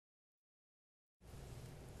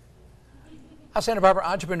A Santa Barbara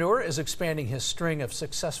entrepreneur is expanding his string of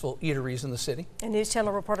successful eateries in the city. And News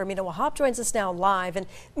Channel reporter Mina Wahab joins us now live. And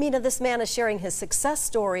Mina, this man is sharing his success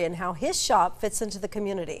story and how his shop fits into the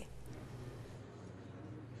community.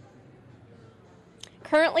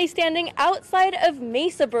 Currently standing outside of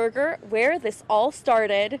Mesa Burger, where this all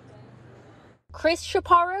started. Chris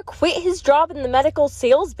Chaparra quit his job in the medical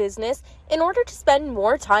sales business in order to spend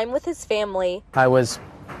more time with his family. I was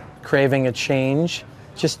craving a change,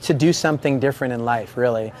 just to do something different in life,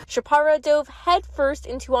 really. Chaparra dove headfirst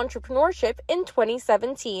into entrepreneurship in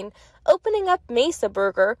 2017, opening up Mesa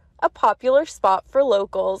Burger, a popular spot for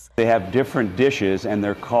locals. They have different dishes and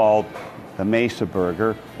they're called the Mesa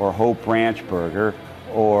Burger or Hope Ranch Burger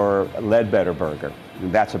or Ledbetter Burger.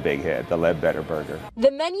 And that's a big hit, the Ledbetter Burger.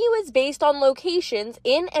 The menu is based on locations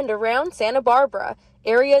in and around Santa Barbara,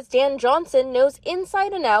 areas Dan Johnson knows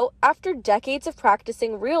inside and out after decades of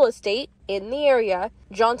practicing real estate in the area.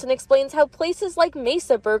 Johnson explains how places like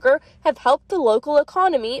Mesa Burger have helped the local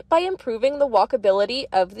economy by improving the walkability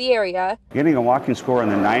of the area. Getting a walking score in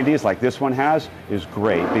the 90s like this one has is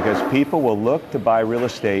great because people will look to buy real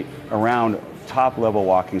estate around top-level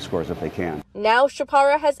walking scores if they can. Now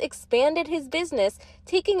Chaparra has expanded his business,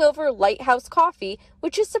 taking over Lighthouse Coffee,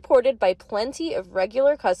 which is supported by plenty of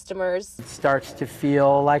regular customers. It starts to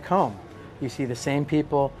feel like home. You see the same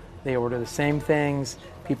people, they order the same things,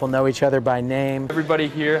 people know each other by name. Everybody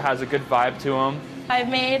here has a good vibe to them. I've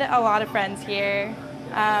made a lot of friends here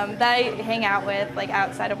that I hang out with like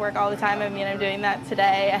outside of work all the time. I mean, I'm doing that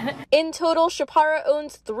today. In total, Chaparra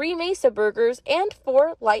owns 3 Mesa Burgers and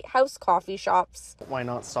 4 Lighthouse Coffee shops. Why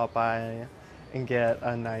not stop by and get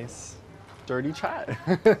a nice dirty chat?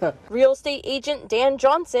 Real estate agent Dan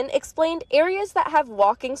Johnson explained areas that have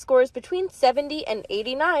walking scores between 70 and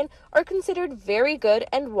 89 are considered very good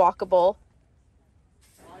and walkable.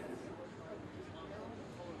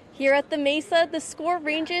 Here at the Mesa, the score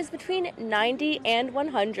ranges between 90 and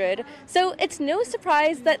 100, so it's no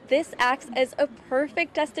surprise that this acts as a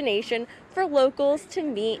perfect destination for locals to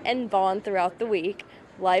meet and bond throughout the week.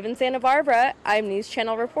 Live in Santa Barbara, I'm News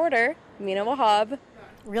Channel reporter Mina Wahab.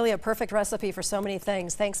 Really a perfect recipe for so many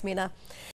things. Thanks, Mina.